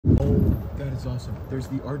Oh, that is awesome. There's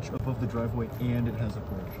the arch above the driveway and it has a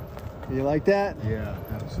porch. You like that? Yeah,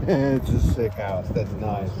 absolutely. It's a sick house. That's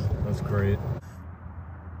nice. That's great.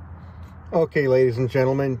 Okay, ladies and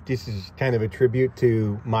gentlemen, this is kind of a tribute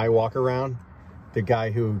to my walk around. The guy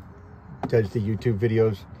who does the YouTube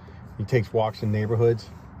videos, he takes walks in neighborhoods.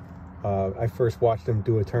 I first watched him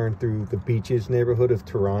do a turn through the Beaches neighborhood of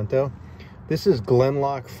Toronto. This is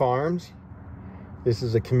Gleannloch Farms. This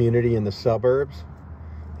is a community in the suburbs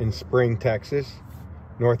in Spring, Texas,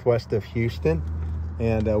 northwest of Houston.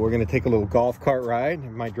 And we're gonna take a little golf cart ride.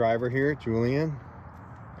 My driver here, Julian,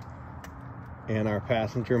 and our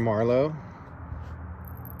passenger, Marlo.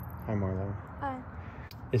 Hi, Marlo. Hi.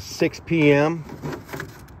 It's 6 p.m.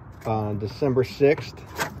 on December 6th.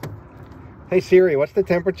 Hey Siri, what's the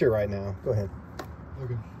temperature right now? Go ahead.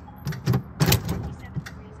 Okay. 57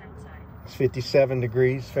 degrees outside. It's 57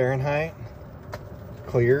 degrees Fahrenheit.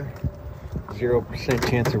 Clear. 0%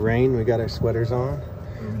 chance of rain. We got our sweaters on.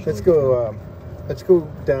 Let's go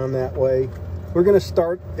down that way. We're gonna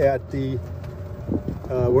start at the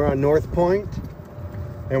we're on North Point,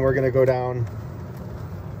 and we're gonna go down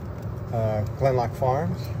Gleannloch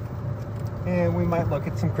Farms, and we might look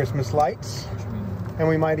at some Christmas lights, and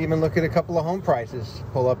we might even look at a couple of home prices.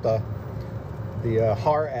 Pull up the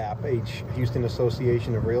HAR app, Houston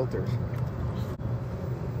Association of Realtors.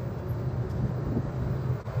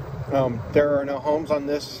 There are no homes on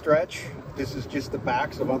this stretch. This is just the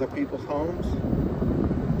backs of other people's homes.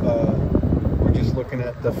 We're just looking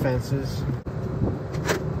at the fences.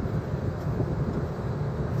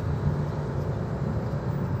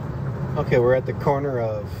 Okay, we're at the corner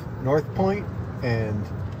of North Point and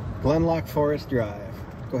Gleannloch Forest Drive.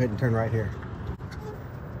 Go ahead and turn right here.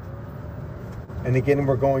 And again,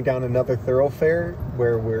 we're going down another thoroughfare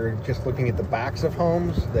where we're just looking at the backs of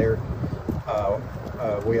homes.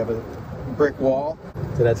 We have a brick wall.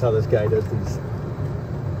 So that's how this guy does these.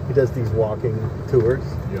 He does these walking tours.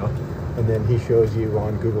 Yeah. And then he shows you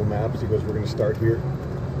on Google Maps. He goes, we're going to start here.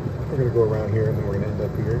 We're going to go around here, and then we're going to end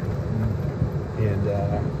up here. And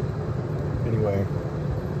anyway,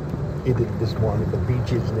 he did this one at the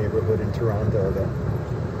Beaches neighborhood in Toronto. That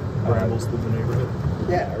Brambles through the neighborhood.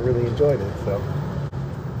 yeah, I really enjoyed it. So,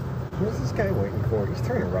 what's this guy waiting for? He's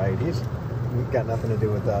turning right. He's got nothing to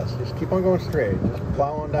do with us. Just keep on going straight. Just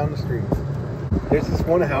plow on down the street. There's this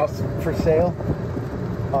one house for sale,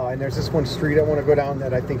 and there's this one street I want to go down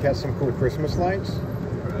that I think has some cool Christmas lights.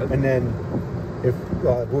 Right. And then if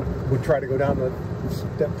we'll try to go down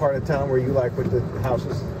that part of town where you like, with the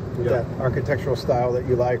houses with that architectural style that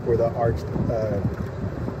you like, where the arched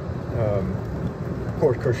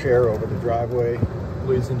porte cochere over the driveway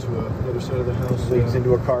Leads into another side of the house. leads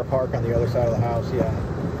into a car park on the other side of the house. Yeah.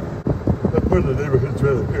 That part of the neighborhood's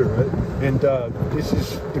right up here, right? And this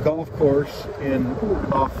is the golf course, and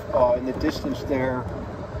off in the distance there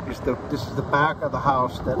is this is the back of the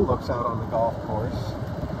house that looks out on the golf course.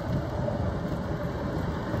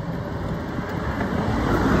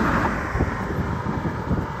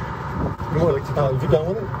 Would you like to go? You done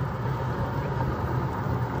with it?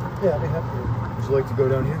 Yeah, they have to. Would you like to go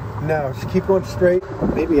down here? No, just keep going straight.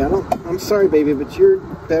 Baby, I'm sorry, baby, but your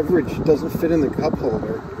beverage doesn't fit in the cup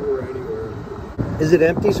holder. Or anywhere. Is it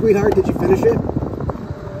empty, sweetheart? Did you finish it?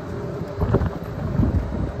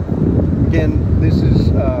 Again, this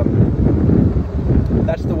is,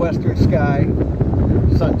 that's the western sky.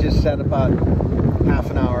 Sun just set about half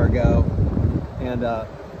an hour ago. And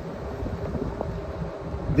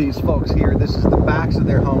these folks here, this is the backs of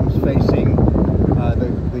their homes facing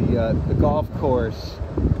the golf course.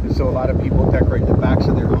 And so a lot of people decorate the backs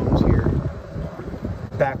of their homes here.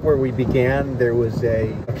 Back where we began, there was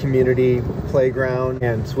a community playground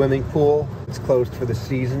and swimming pool. It's closed for the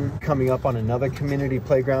season. Coming up on another community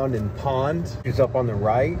playground and pond, which is up on the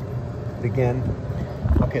right. Again,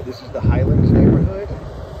 okay, this is the Highlands neighborhood.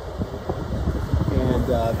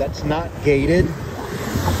 And that's not gated,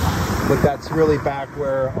 but that's really back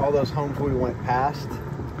where all those homes we went past.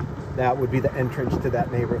 That would be the entrance to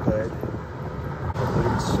that neighborhood.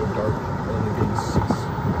 It's so dark. Only being 6.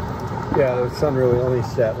 Yeah, the sun really only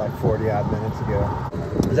set like 40 odd minutes ago.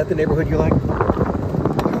 Is that the neighborhood you like?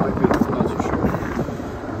 Might be, I'm not too sure.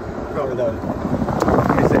 Or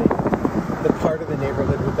is it the part of the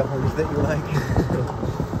neighborhood with the homes that you like?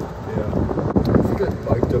 Yeah. I think I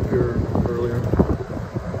biked up here earlier.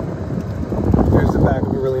 Here's the back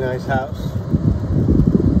of a really nice house.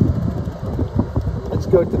 Let's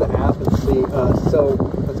go to the app and see. So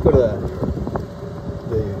let's go to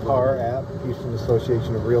the HAR app, Houston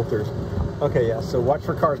Association of Realtors. Okay, yeah, so watch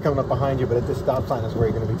for cars coming up behind you, but at this stop sign is where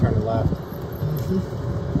you're going to be turning left.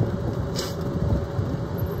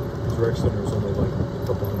 This rec center is only like a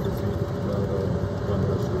couple hundred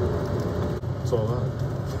What's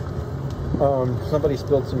all that? Somebody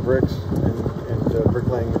spilled some bricks and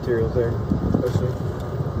bricklaying materials there. I see.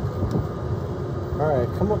 All right,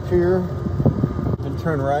 come up here and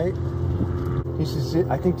turn right. This is it.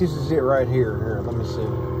 I think this is it right here. Here, let me see.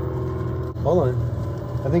 Hold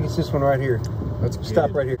on. I think it's this one right here. That's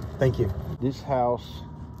Stop right here. Thank you. This house,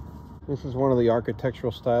 this is one of the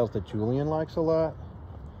architectural styles that Julian likes a lot.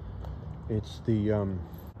 It's the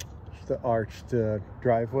arched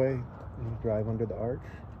driveway. You drive under the arch.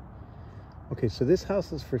 Okay, so this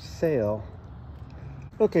house is for sale.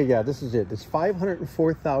 Okay, yeah, this is it. It's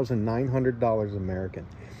 $504,900 American.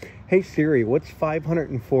 Hey Siri, what's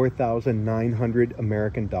 $504,900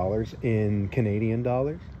 American dollars in Canadian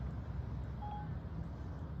dollars?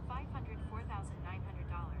 $504,900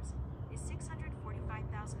 is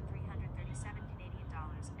 645,337 Canadian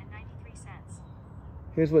dollars and 93 cents.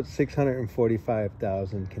 Here's what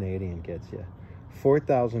 645,000 Canadian gets you.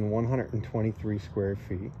 4,123 square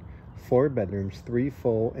feet, 4 bedrooms, 3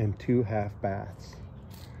 full and 2 half baths.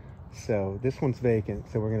 So this one's vacant,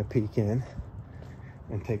 so we're gonna peek in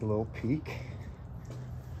and take a little peek.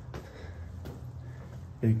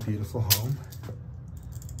 Big, beautiful home.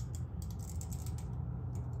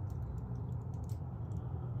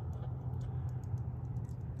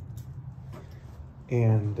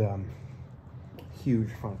 And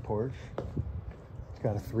huge front porch. It's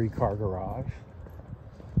got a 3-car garage.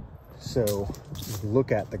 So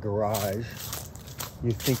look at the garage.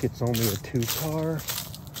 You think it's only a 2-car,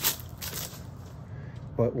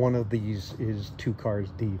 but one of these is 2 cars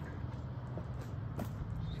deep.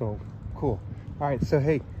 So cool. All right, so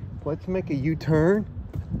hey, let's make a U-turn.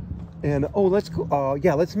 And oh, let's go.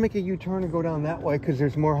 Yeah, let's make a U-turn and go down that way because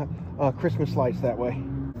there's more Christmas lights that way.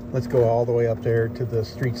 Let's go all the way up there to the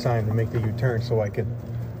street sign and make the U-turn so I can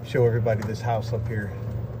show everybody this house up here.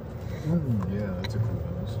 Yeah, that's a cool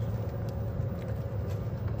house.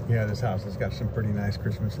 Yeah, this house has got some pretty nice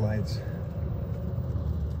Christmas lights.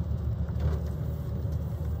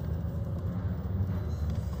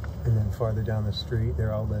 And then farther down the street,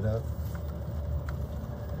 they're all lit up.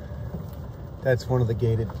 That's one of the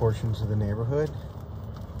gated portions of the neighborhood.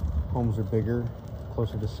 Homes are bigger,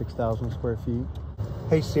 closer to 6,000 square feet.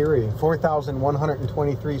 Hey Siri,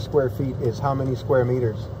 4,123 square feet is how many square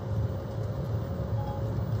meters?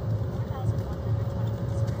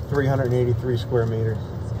 383 square meters.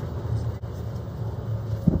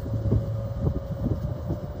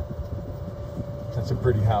 That's a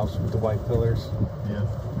pretty house with the white pillars. Yeah,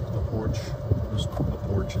 the porch. The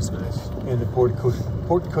porch is nice. And the porte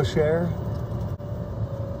cochere.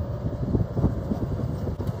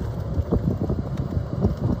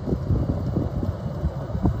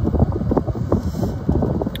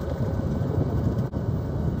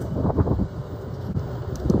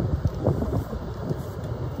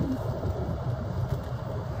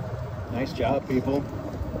 Nice job, people.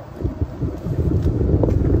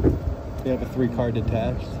 They have a 3-car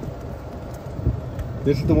detached.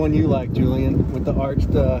 This is the one you like, Julian, with the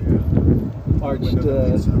arched,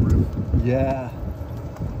 yeah.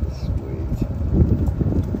 Sweet.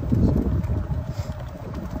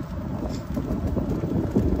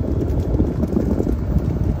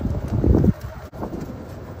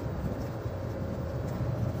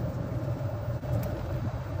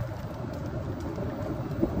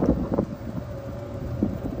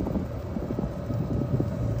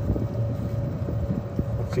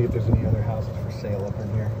 Let's see if there's any other houses for sale up in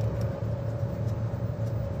here.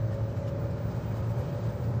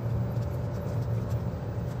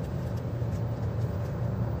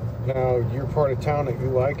 Now, your part of town that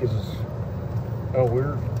you like is, oh,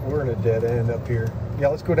 we're in a dead end up here. Yeah,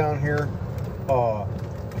 let's go down here, all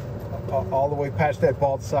the way past that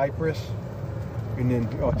bald cypress, and then,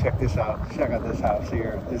 oh, check this out. Check out this house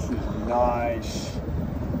here. This is nice.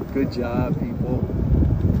 Good job, people.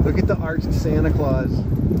 Look at the arched Santa Claus.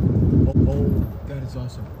 Oh, that is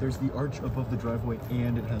awesome. There's the arch above the driveway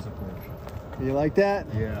and it has a porch. You like that?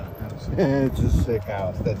 Yeah, absolutely. It's a sick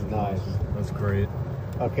house. That's nice. That's great.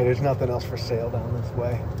 Okay, there's nothing else for sale down this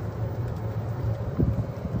way.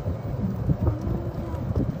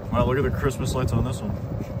 Wow, look at the Christmas lights on this one.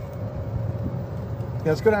 Yeah,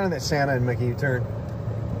 let's go down to that Santa and make a U-turn.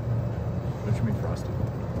 What you mean Frosty?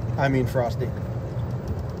 I mean Frosty.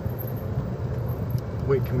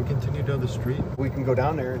 Wait, can we continue down the street? We can go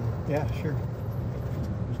down there and, yeah, sure.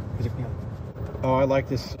 Oh, I like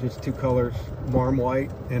this. It's 2 colors, warm white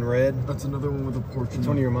and red. That's another one with a porch. It's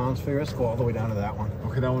one of your mom's favorites. Let's go all the way down to that one.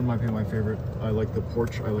 Okay, that one might be my favorite. I like the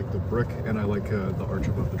porch, I like the brick, and I like the arch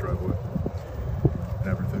above the driveway. And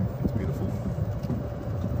everything. It's beautiful.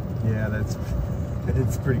 Yeah, it's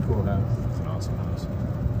a pretty cool house. It's an awesome house.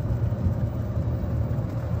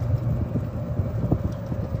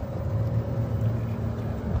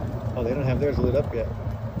 Oh, they don't have theirs lit up yet.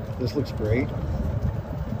 This looks great.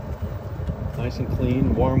 Nice and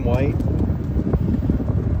clean, warm white.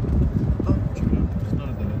 Oh, check it out. It's not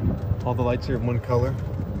a dead end. All the lights are in one color.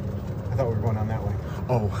 I thought we were going on that way.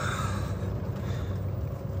 Oh.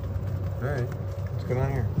 All right, what's going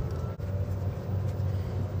on here?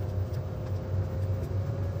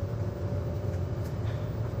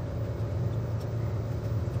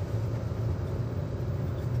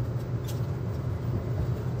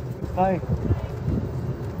 Hi.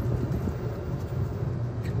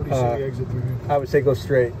 What do you say we exit through here? I would say go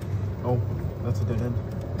straight. Oh, that's a dead end.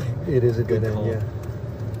 It is a Good dead end, call. yeah.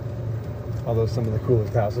 Although some of the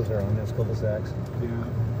coolest houses are on this cul-de-sacs. Yeah.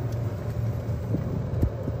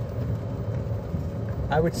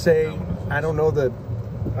 I would say I don't know the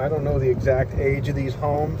exact age of these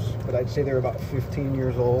homes, but I'd say they're about 15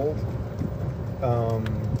 years old.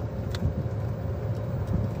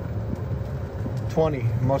 20.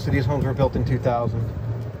 Most of these homes were built in 2000.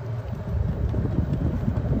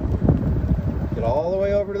 Get all the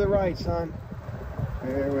way over to the right, son.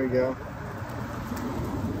 There we go.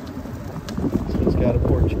 This one's got a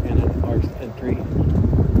porch and an arched entry.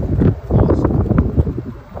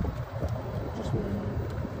 Just waiting.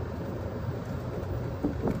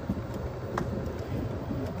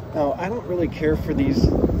 Now, I don't really care for these,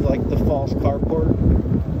 like the false carport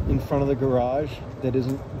in front of the garage that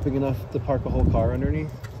isn't big enough to park a whole car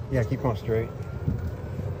underneath. Yeah, keep going straight.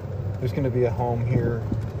 There's going to be a home here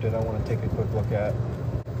that I want to take a quick look at.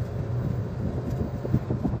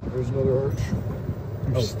 There's another arch.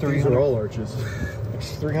 It's These are all arches.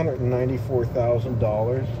 It's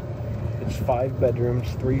 $394,000. It's 5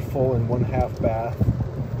 bedrooms, 3 full and 1 half bath.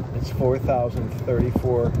 It's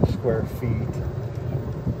 4,034 square feet.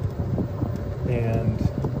 And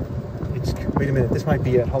it's, wait a minute, this might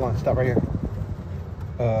be it. Hold on, stop right here.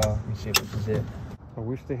 Let me see if this is it. I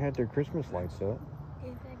wish they had their Christmas lights up.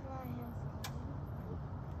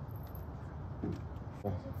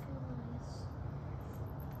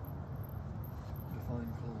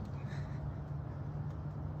 Define cold.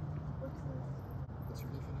 What's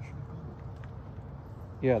your definition of cold?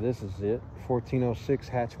 Yeah, this is it. 1406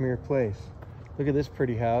 Hatchmere Place. Look at this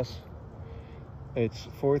pretty house. It's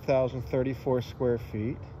 4,034 square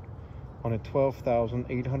feet on a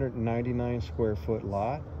 12,899 square foot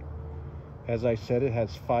lot. As I said, it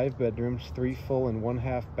has 5 bedrooms, 3 full and 1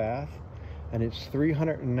 half bath, and it's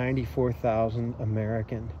 $394,000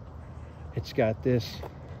 American. It's got this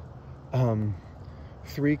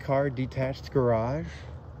 3-car detached garage,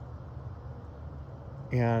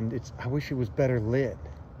 and I wish it was better lit.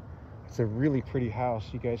 It's a really pretty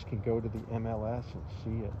house. You guys can go to the MLS and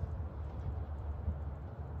see it.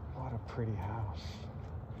 What a pretty house.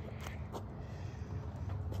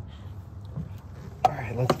 All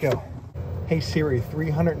right, let's go. Hey Siri,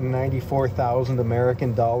 394,000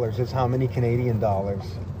 American dollars is how many Canadian dollars?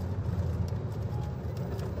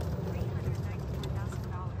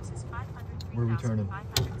 $394,000 is Where are we turning?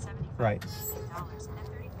 Right.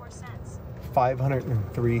 $503.74.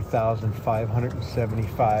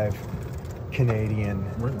 503,575 Canadian.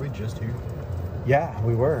 Weren't we just here? Yeah,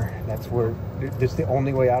 we were. That's where, this is the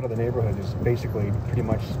only way out of the neighborhood is basically pretty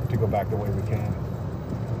much to go back the way we came.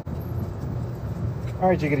 All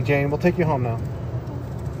right, Jiggity Jane, we'll take you home now. I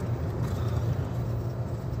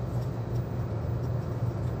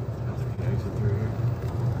think we can exit through here.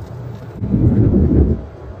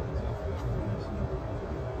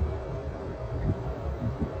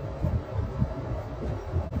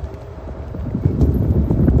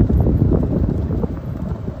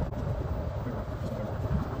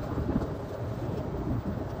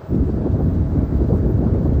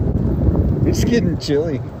 It's getting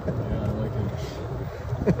chilly. Yeah, I like it.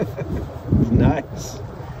 Nice.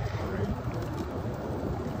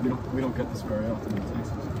 We don't get this very often in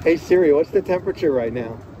Texas. Hey Siri, what's the temperature right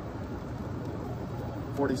now?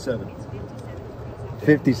 47. It's 57 degrees out.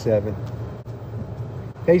 57.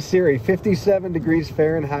 Hey Siri, 57 degrees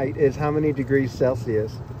Fahrenheit is how many degrees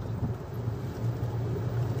Celsius?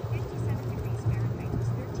 57 degrees Fahrenheit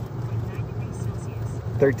is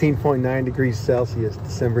 13.9 degrees Celsius. 13.9 degrees Celsius,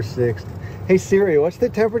 December 6th. Hey Siri, what's the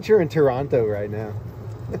temperature in Toronto right now?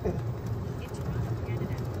 In Toronto,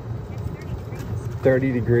 Canada, it's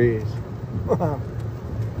 30 degrees. 30 degrees. Wow.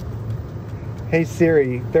 Hey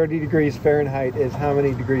Siri, 30 degrees Fahrenheit is how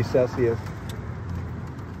many degrees Celsius?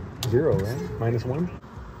 0, right? -1?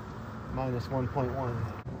 -1.1.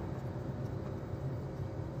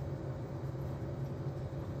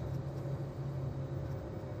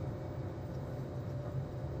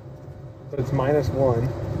 So it's -1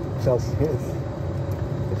 Celsius.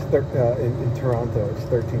 It's in Toronto, it's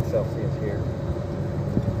 13 Celsius here.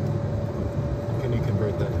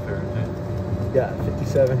 Yeah,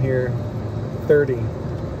 57 here, 30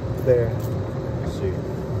 there. Let's see.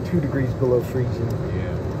 2 degrees below freezing.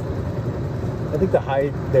 Yeah. I think the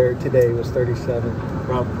high there today was 37.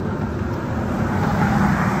 Probably.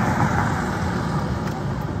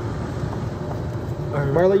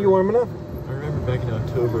 Marla, you warm enough? I remember back in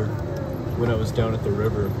October when I was down at the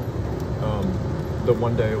river, the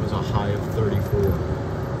one day it was a high of 34.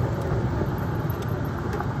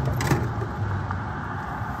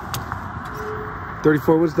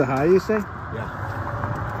 $34 was the high, you say? Yeah.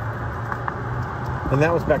 And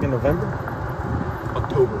that was back in November?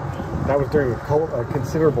 October. That was during a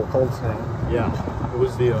considerable cold snap. Yeah. It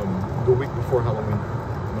was the week before Halloween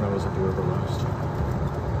when I was at the river last.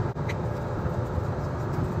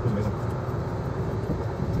 It was amazing.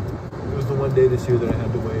 It was the one day this year that I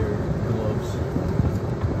had to wear gloves.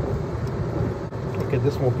 Okay,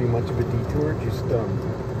 this won't be much of a detour. Just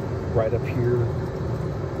right up here.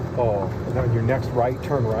 Oh, and on your next right,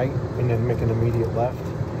 turn right, and then make an immediate left.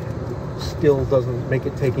 Still doesn't make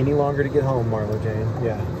it take any longer to get home, Marla Jane.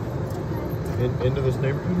 Yeah. Into this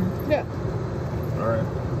neighborhood? Yeah. All right.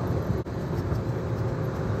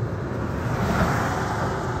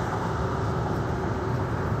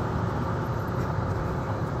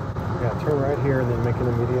 Yeah, turn right here and then make an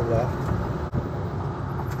immediate left.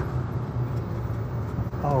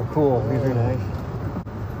 Oh, cool. These are nice.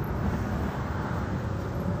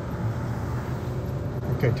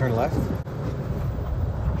 Okay, turn left.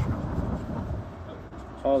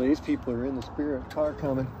 Oh, these people are in the spirit. Car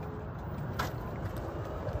coming.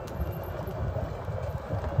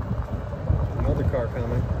 Another car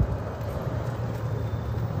coming.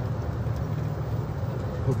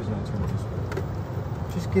 Hope he's not turning this way.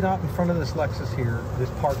 Just get out in front of this Lexus here.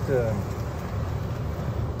 This parked,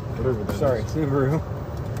 Whatever that sorry, is. Subaru.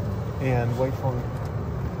 And wait for him.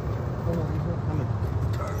 Oh, no, he's not coming.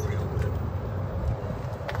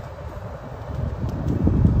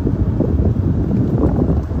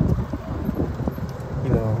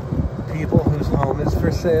 People whose home is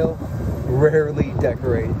for sale rarely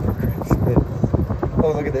decorate for Christmas.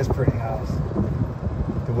 Oh, look at this pretty house.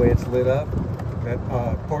 The way it's lit up. That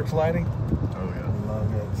porch lighting. Oh yeah.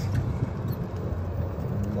 Love it.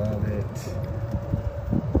 Love it.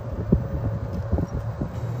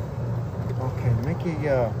 Okay, make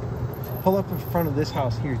a pull up in front of this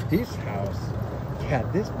house here. This house. Yeah,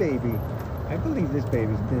 this baby. I believe this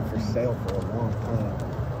baby's been for sale for a long time.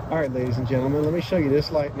 All right, ladies and gentlemen, let me show you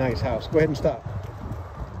this nice house. Go ahead and stop.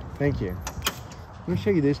 Thank you. Let me show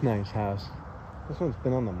you this nice house. This one's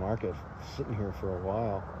been on the market, sitting here for a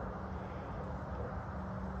while.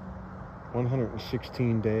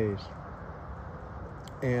 116 days.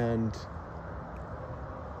 And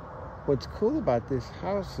what's cool about this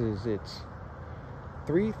house is it's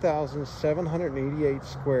 3,788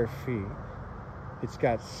 square feet. It's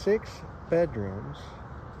got 6 bedrooms.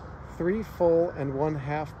 3 full and 1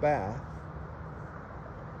 half bath,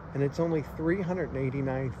 and it's only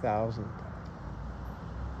 $389,000,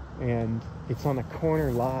 and it's on a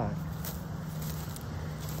corner lot.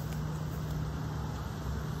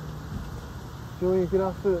 Julian, get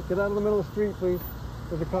out of the middle of the street, please.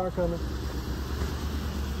 There's a car coming.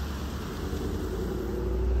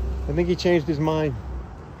 I think he changed his mind.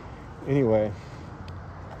 Anyway.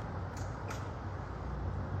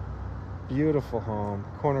 Beautiful home,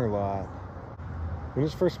 corner lot. When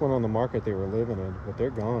this first went on the market, they were living in, but they're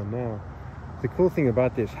gone now. The cool thing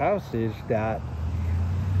about this house is that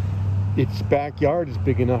its backyard is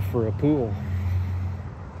big enough for a pool.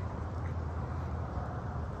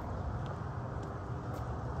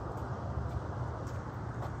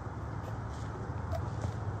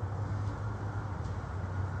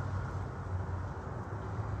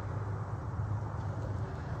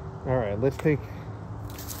 All right, let's take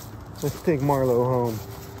Marlo home.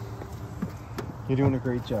 You're doing a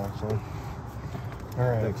great job, son. All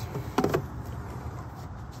right. Thanks.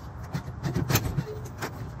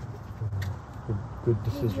 Good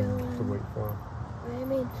decision to wait for him. I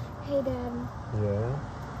mean, hey Dad, Yeah.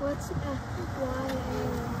 what's Y-A-Y?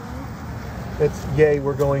 It's yay,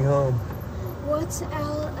 we're going home. What's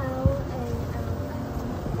L-L-A-L-L?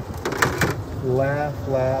 Laugh,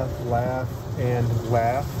 laugh, laugh, and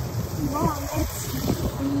laugh. Mom, it's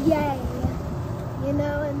yay. You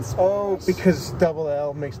know, in Spanish. Oh, because double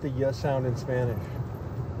L makes the y sound in Spanish.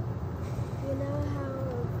 You know how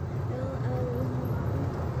L-L is mom?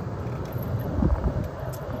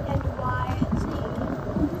 And Y is E.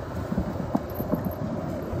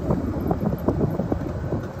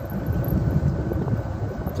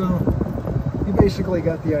 So, you basically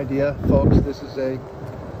got the idea, folks. This is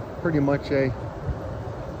pretty much a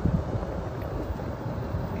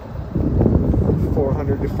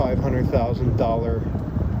 $400,000 to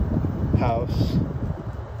 $500,000 house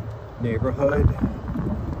neighborhood,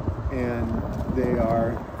 and they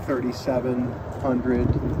are 3,700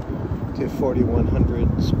 to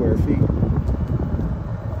 4,100 square feet.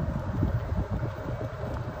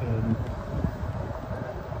 And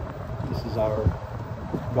this is our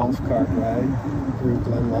golf cart ride through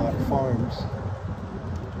Gleannloch Farms.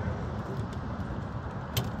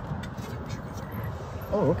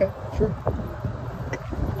 Oh, okay, sure.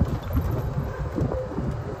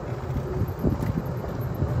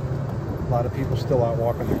 A lot of people still out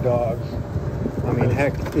walking their dogs. I mean,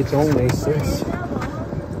 heck, it's only 6. No,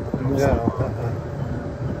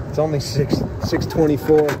 it's only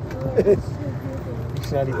 6:24.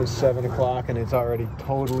 It's not even 7 o'clock, and it's already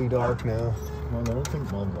totally dark now. Mom, I don't think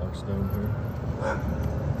Mom walks down here.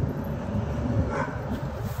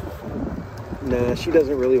 Nah, she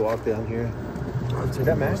doesn't really walk down here. Is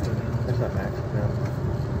that Max? That's not Max. No.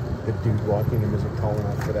 The dude walking him isn't tall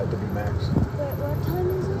enough for that to be Max. Wait, what time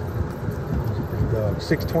is it?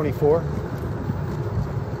 6:24.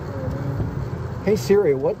 Hey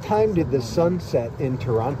Siri, what time did the sun set in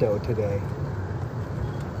Toronto today?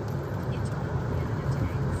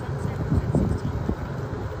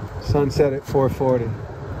 Sunset at 4:40.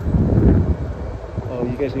 Oh,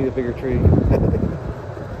 you guys need a bigger tree. Ooh,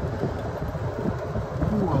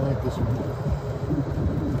 I like this one.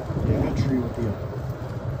 Yeah, that tree with the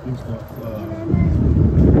things that,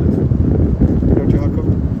 Don't you hot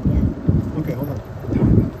cover? Yeah. Okay, hold on.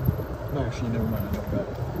 no, actually, never mind. I know that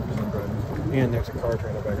because I'm driving. And there's a car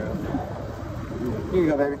trying to back out. Here you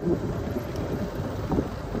go, baby.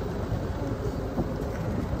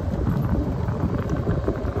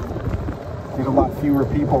 There's a lot fewer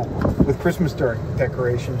people with Christmas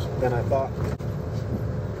decorations than I thought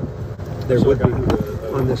there So would I be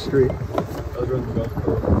got on this street. I was running the golf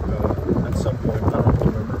cart at some point. I don't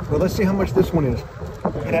remember. Well, let's see how much this one is.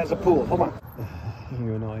 It has a pool. Hold on.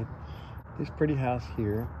 You know, this pretty house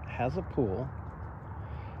here has a pool.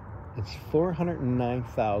 It's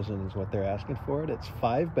 $409,000 is what they're asking for it. It's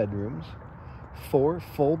 5 bedrooms, 4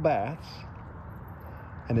 full baths,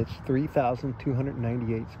 and it's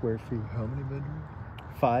 3,298 square feet. How many bedrooms?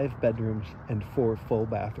 5 bedrooms and 4 full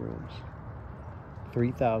bathrooms.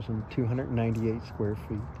 3,298 square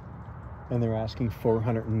feet. And they're asking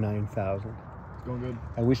 $409,000. Going good.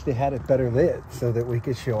 I wish they had it better lit so that we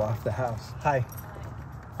could show off the house. Hi.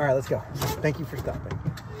 All right, let's go. Thank you for stopping.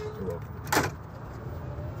 You're welcome.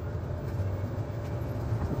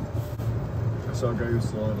 I saw a guy who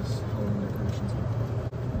still had his Halloween decorations up.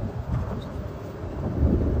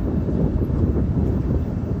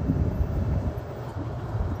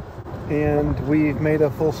 And we've made a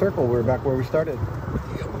full circle. We're back where we started.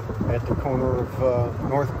 At the corner of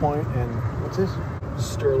North Point and what's this?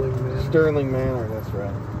 Sterling, man. Sterling Manor, that's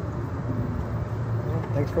right. Well,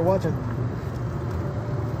 thanks for watching.